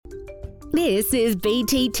This is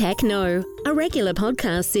BT TechKnow, a regular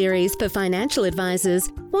podcast series for financial advisors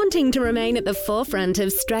wanting to remain at the forefront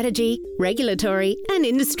of strategy, regulatory and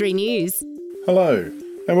industry news. Hello,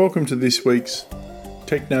 and welcome to this week's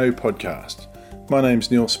TechKnow podcast. My name's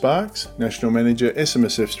Neil Sparks, National Manager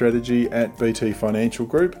SMSF Strategy at BT Financial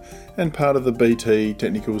Group and part of the BT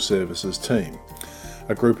Technical Services team,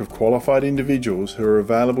 a group of qualified individuals who are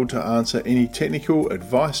available to answer any technical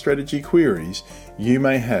advice strategy queries you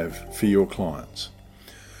may have for your clients.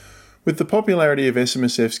 With the popularity of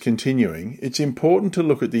SMSFs continuing, it's important to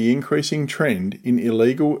look at the increasing trend in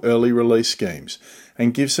illegal early release schemes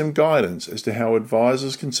and give some guidance as to how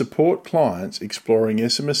advisors can support clients exploring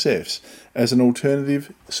SMSFs as an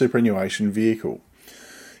alternative superannuation vehicle.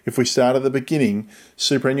 If we start at the beginning,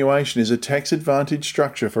 superannuation is a tax-advantaged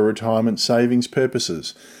structure for retirement savings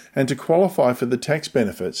purposes, and to qualify for the tax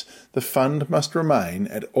benefits, the fund must remain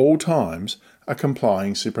at all times a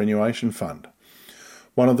complying superannuation fund.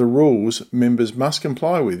 One of the rules members must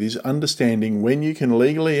comply with is understanding when you can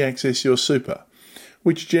legally access your super,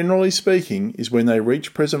 which generally speaking is when they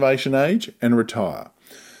reach preservation age and retire,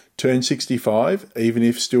 turn 65 even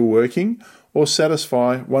if still working, or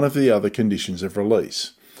satisfy one of the other conditions of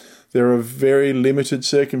release. There are very limited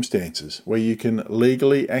circumstances where you can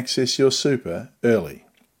legally access your super early.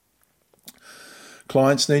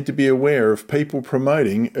 Clients need to be aware of people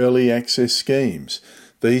promoting early access schemes.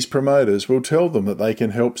 These promoters will tell them that they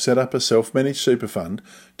can help set up a self-managed super fund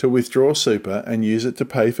to withdraw super and use it to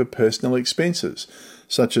pay for personal expenses,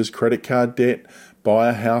 such as credit card debt, buy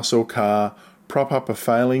a house or car, prop up a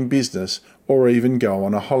failing business, or even go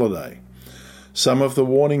on a holiday. Some of the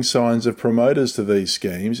warning signs of promoters to these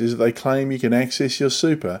schemes is that they claim you can access your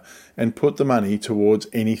super and put the money towards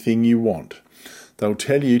anything you want. They'll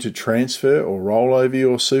tell you to transfer or roll over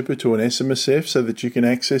your super to an SMSF so that you can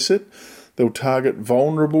access it. They'll target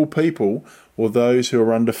vulnerable people or those who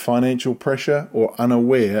are under financial pressure or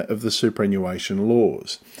unaware of the superannuation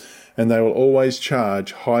laws. And they will always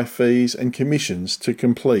charge high fees and commissions to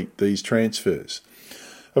complete these transfers.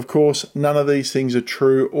 Of course, none of these things are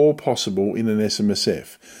true or possible in an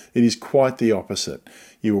SMSF. It is quite the opposite.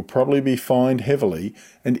 You will probably be fined heavily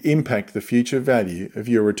and impact the future value of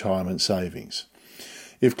your retirement savings.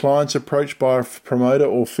 If clients approached by a promoter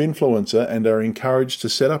or Finfluencer and are encouraged to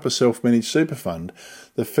set up a self-managed super fund,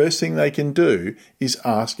 the first thing they can do is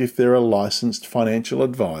ask if they're a licensed financial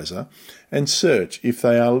advisor and search if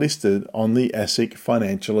they are listed on the ASIC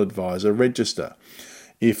Financial Advisor Register.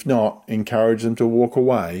 If not, encourage them to walk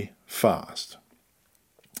away fast.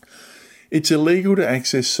 It's illegal to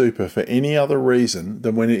access super for any other reason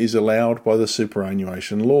than when it is allowed by the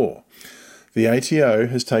superannuation law. The ATO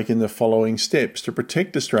has taken the following steps to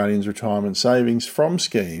protect Australians' retirement savings from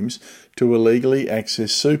schemes to illegally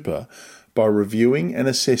access super by reviewing and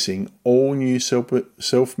assessing all new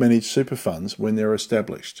self-managed super funds when they're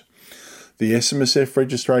established. The SMSF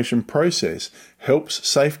registration process helps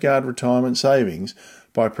safeguard retirement savings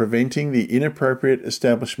by preventing the inappropriate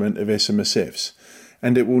establishment of SMSFs,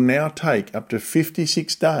 and it will now take up to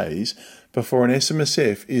 56 days before an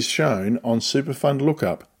SMSF is shown on Superfund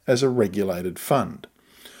Lookup as a regulated fund.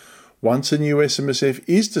 Once a new SMSF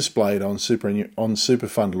is displayed on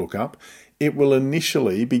Superfund Lookup, it will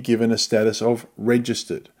initially be given a status of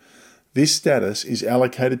registered. This status is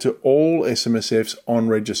allocated to all SMSFs on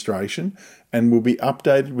registration and will be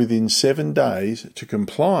updated within 7 days to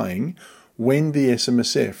complying when the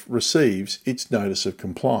SMSF receives its notice of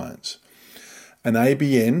compliance. An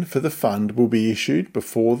ABN for the fund will be issued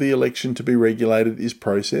before the election to be regulated is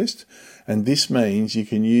processed, and this means you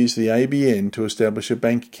can use the ABN to establish a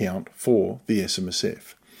bank account for the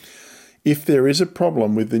SMSF. If there is a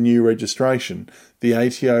problem with the new registration, the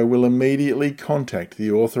ATO will immediately contact the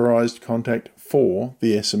authorised contact for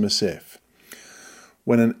the SMSF.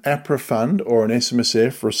 When an APRA fund or an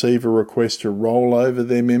SMSF receive a request to roll over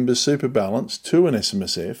their members' super balance to an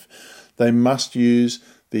SMSF, they must use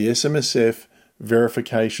the SMSF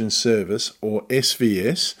Verification Service, or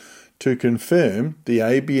SVS, to confirm the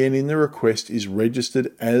ABN in the request is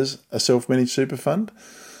registered as a self-managed super fund.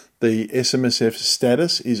 The SMSF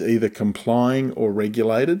status is either complying or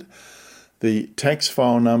regulated. The tax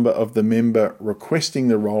file number of the member requesting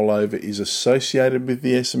the rollover is associated with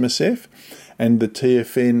the SMSF, and the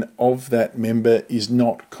TFN of that member is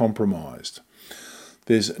not compromised.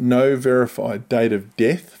 There's no verified date of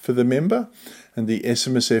death for the member, and the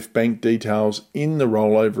SMSF bank details in the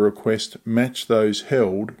rollover request match those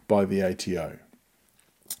held by the ATO.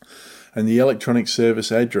 And the electronic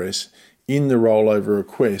service address in the rollover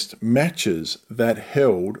request matches that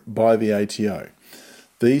held by the ATO.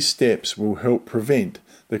 These steps will help prevent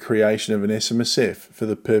the creation of an SMSF for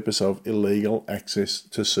the purpose of illegal access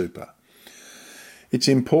to super. It's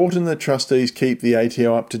important that trustees keep the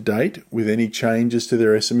ATO up to date with any changes to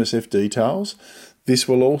their SMSF details. This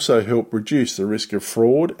will also help reduce the risk of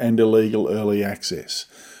fraud and illegal early access.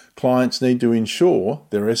 Clients need to ensure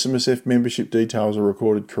their SMSF membership details are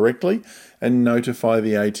recorded correctly and notify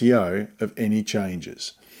the ATO of any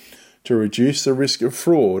changes. To reduce the risk of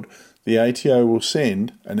fraud, the ATO will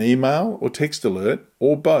send an email or text alert,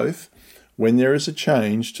 or both, when there is a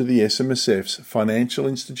change to the SMSF's financial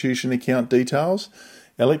institution account details,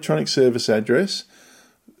 electronic service address,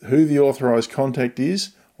 who the authorised contact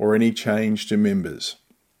is, or any change to members.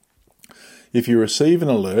 If you receive an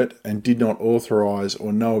alert and did not authorise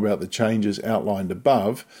or know about the changes outlined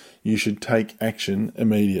above, you should take action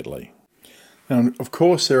immediately. Now, of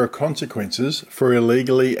course, there are consequences for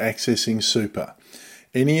illegally accessing super.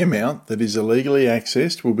 Any amount that is illegally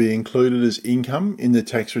accessed will be included as income in the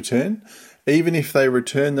tax return, even if they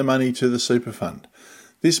return the money to the super fund.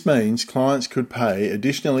 This means clients could pay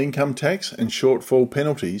additional income tax and shortfall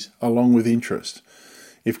penalties along with interest.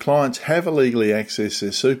 If clients have illegally accessed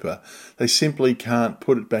their super, they simply can't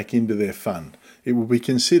put it back into their fund. It will be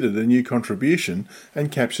considered a new contribution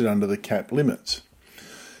and captured under the cap limits.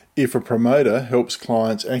 If a promoter helps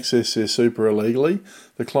clients access their super illegally,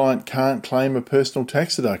 the client can't claim a personal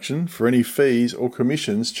tax deduction for any fees or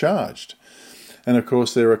commissions charged. And of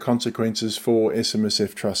course, there are consequences for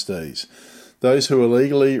SMSF trustees. Those who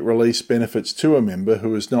illegally release benefits to a member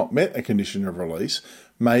who has not met a condition of release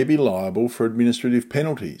may be liable for administrative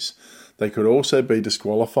penalties. They could also be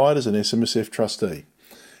disqualified as an SMSF trustee.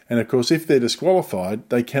 And of course, if they're disqualified,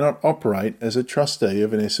 they cannot operate as a trustee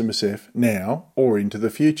of an SMSF now or into the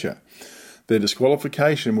future. Their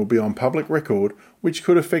disqualification will be on public record, which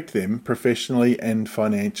could affect them professionally and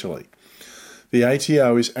financially. The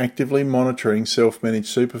ATO is actively monitoring self-managed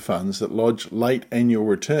super funds that lodge late annual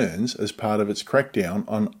returns as part of its crackdown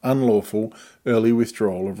on unlawful early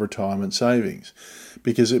withdrawal of retirement savings,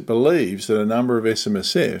 because it believes that a number of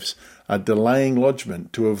SMSFs are delaying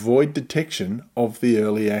lodgement to avoid detection of the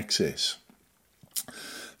early access.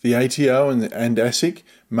 The ATO and ASIC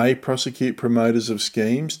may prosecute promoters of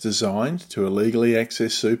schemes designed to illegally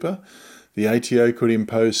access super. The ATO could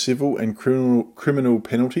impose civil and criminal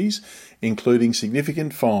penalties, including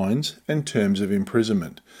significant fines and terms of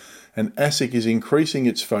imprisonment. And ASIC is increasing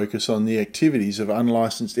its focus on the activities of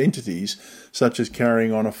unlicensed entities, such as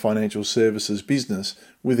carrying on a financial services business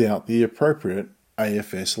without the appropriate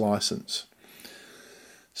AFS licence.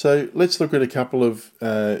 So let's look at a couple of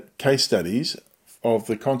case studies of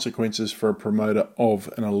the consequences for a promoter of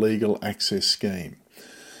an illegal access scheme.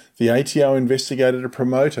 The ATO investigated a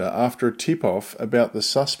promoter after a tip-off about the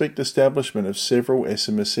suspect establishment of several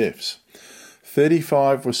SMSFs.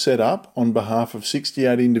 35 were set up on behalf of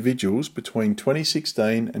 68 individuals between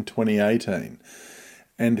 2016 and 2018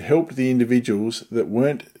 and helped the individuals that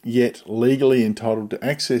weren't yet legally entitled to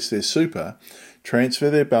access their super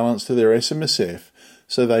transfer their balance to their SMSF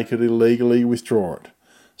so they could illegally withdraw it,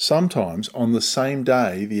 sometimes on the same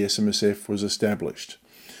day the SMSF was established.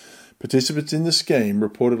 Participants in the scheme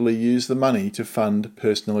reportedly used the money to fund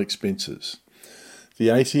personal expenses. The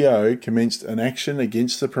ATO commenced an action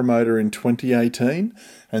against the promoter in 2018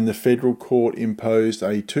 and the federal court imposed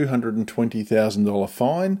a $220,000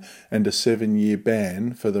 fine and a 7-year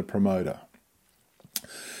ban for the promoter.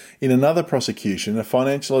 In another prosecution, a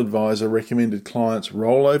financial advisor recommended clients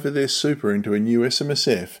roll over their super into a new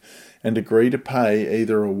SMSF and agree to pay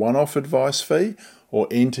either a one-off advice fee or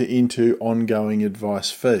enter into ongoing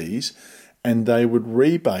advice fees, and they would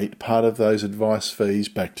rebate part of those advice fees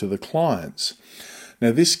back to the clients.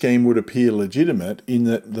 Now, this scheme would appear legitimate in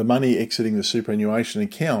that the money exiting the superannuation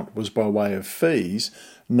account was by way of fees,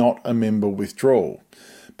 not a member withdrawal.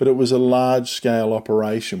 But it was a large-scale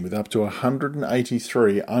operation with up to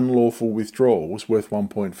 183 unlawful withdrawals worth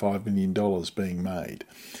 $1.5 million being made.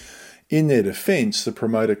 In their defence, the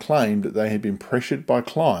promoter claimed that they had been pressured by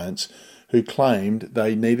clients who claimed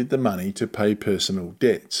they needed the money to pay personal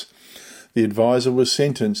debts. The advisor was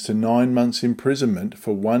sentenced to 9 months imprisonment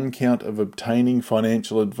for one count of obtaining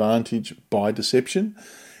financial advantage by deception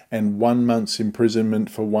and 1 month's imprisonment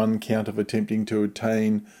for one count of attempting to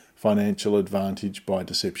obtain financial advantage by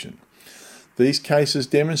deception. These cases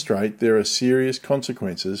demonstrate there are serious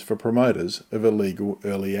consequences for promoters of illegal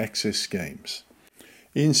early access schemes.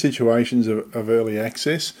 In situations of early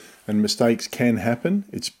access, and mistakes can happen,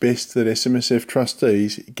 it's best that SMSF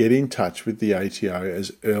trustees get in touch with the ATO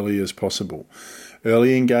as early as possible.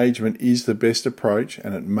 Early engagement is the best approach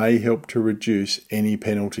and it may help to reduce any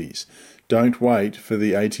penalties. Don't wait for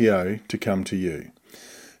the ATO to come to you.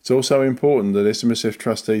 It's also important that SMSF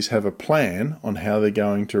trustees have a plan on how they're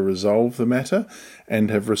going to resolve the matter and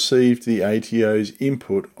have received the ATO's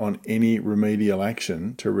input on any remedial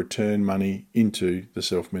action to return money into the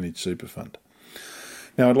self-managed super fund.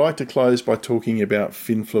 Now, I'd like to close by talking about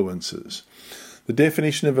Finfluencers. The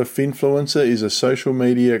definition of a Finfluencer is a social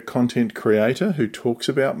media content creator who talks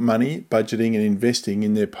about money, budgeting and investing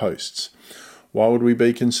in their posts. Why would we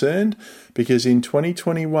be concerned? Because in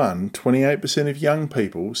 2021, 28% of young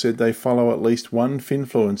people said they follow at least one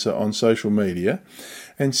Finfluencer on social media,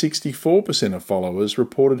 and 64% of followers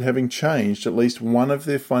reported having changed at least one of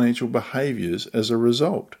their financial behaviours as a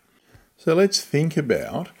result. So let's think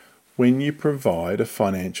about when you provide a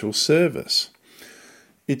financial service.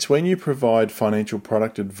 It's when you provide financial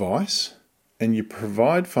product advice, and you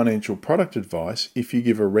provide financial product advice if you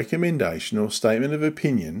give a recommendation or statement of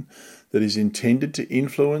opinion that is intended to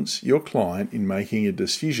influence your client in making a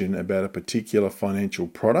decision about a particular financial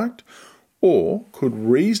product, or could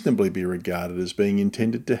reasonably be regarded as being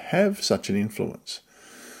intended to have such an influence.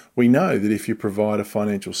 We know that if you provide a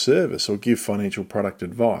financial service or give financial product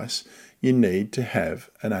advice, you need to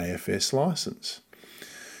have an AFS license.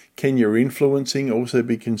 Can your influencing also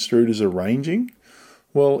be construed as arranging?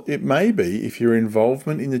 Well, it may be if your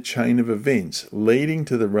involvement in the chain of events leading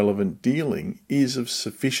to the relevant dealing is of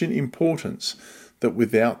sufficient importance that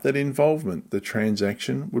without that involvement, the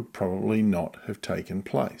transaction would probably not have taken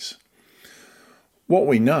place. What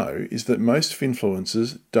we know is that most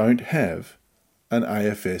Finfluencers don't have an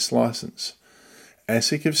AFS license.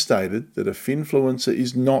 ASIC have stated that a Finfluencer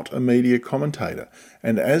is not a media commentator,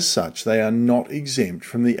 and as such they are not exempt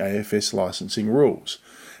from the AFS licensing rules,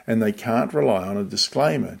 and they can't rely on a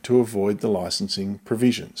disclaimer to avoid the licensing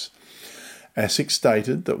provisions. ASIC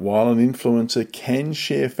stated that while an influencer can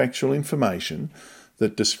share factual information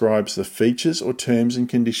that describes the features or terms and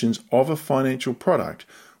conditions of a financial product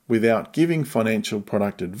without giving financial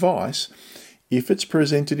product advice, if it's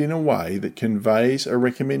presented in a way that conveys a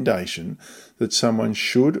recommendation that someone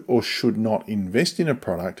should or should not invest in a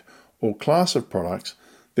product or class of products,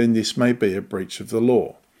 then this may be a breach of the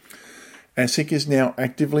law. ASIC is now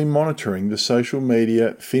actively monitoring the social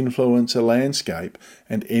media Finfluencer landscape,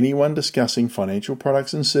 and anyone discussing financial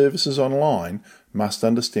products and services online must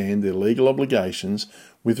understand their legal obligations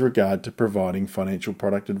with regard to providing financial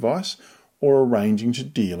product advice or arranging to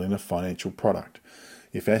deal in a financial product.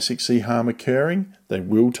 If ASIC see harm occurring, they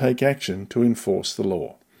will take action to enforce the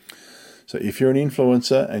law. So if you're an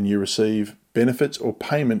influencer and you receive benefits or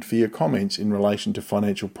payment for your comments in relation to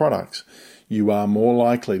financial products, you are more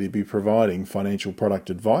likely to be providing financial product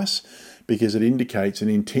advice because it indicates an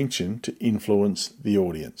intention to influence the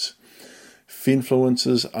audience.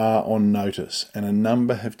 Finfluencers are on notice, and a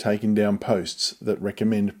number have taken down posts that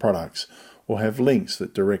recommend products or have links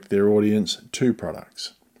that direct their audience to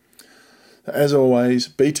products. As always,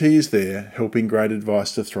 BT is there helping great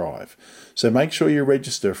advice to thrive. So make sure you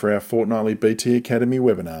register for our fortnightly BT Academy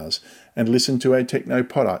webinars and listen to our TechKnow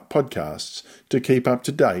podcasts to keep up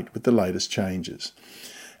to date with the latest changes.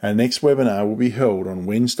 Our next webinar will be held on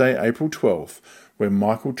Wednesday, April 12th, where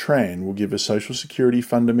Michael Tran will give a Social Security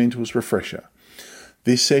Fundamentals refresher.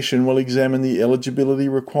 This session will examine the eligibility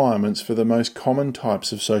requirements for the most common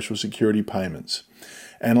types of Social Security payments,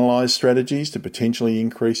 analyse strategies to potentially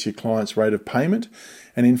increase your client's rate of payment,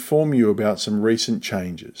 and inform you about some recent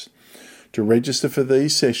changes. To register for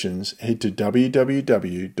these sessions, head to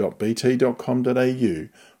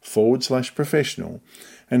www.bt.com.au/professional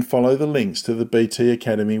and follow the links to the BT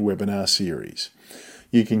Academy webinar series.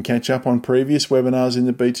 You can catch up on previous webinars in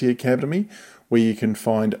the BT Academy, where you can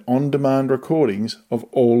find on-demand recordings of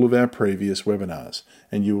all of our previous webinars,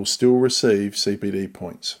 and you will still receive CPD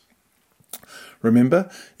points. Remember,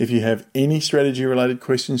 if you have any strategy-related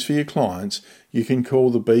questions for your clients, you can call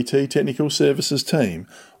the BT Technical Services team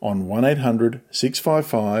on 1800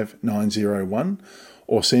 655 901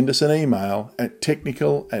 or send us an email at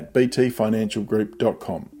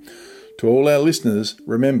technical@btfinancialgroup.com. To all our listeners,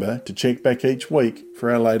 remember to check back each week for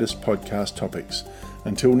our latest podcast topics.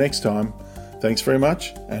 Until next time, thanks very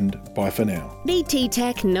much, and bye for now. BT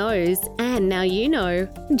Tech knows, and now you know.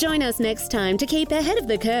 Join us next time to keep ahead of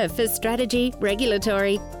the curve for strategy,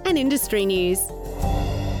 regulatory, and industry news.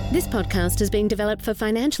 This podcast has been developed for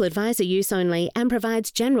financial advisor use only and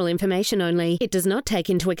provides general information only. It does not take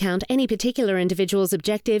into account any particular individual's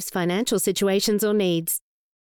objectives, financial situations, or needs.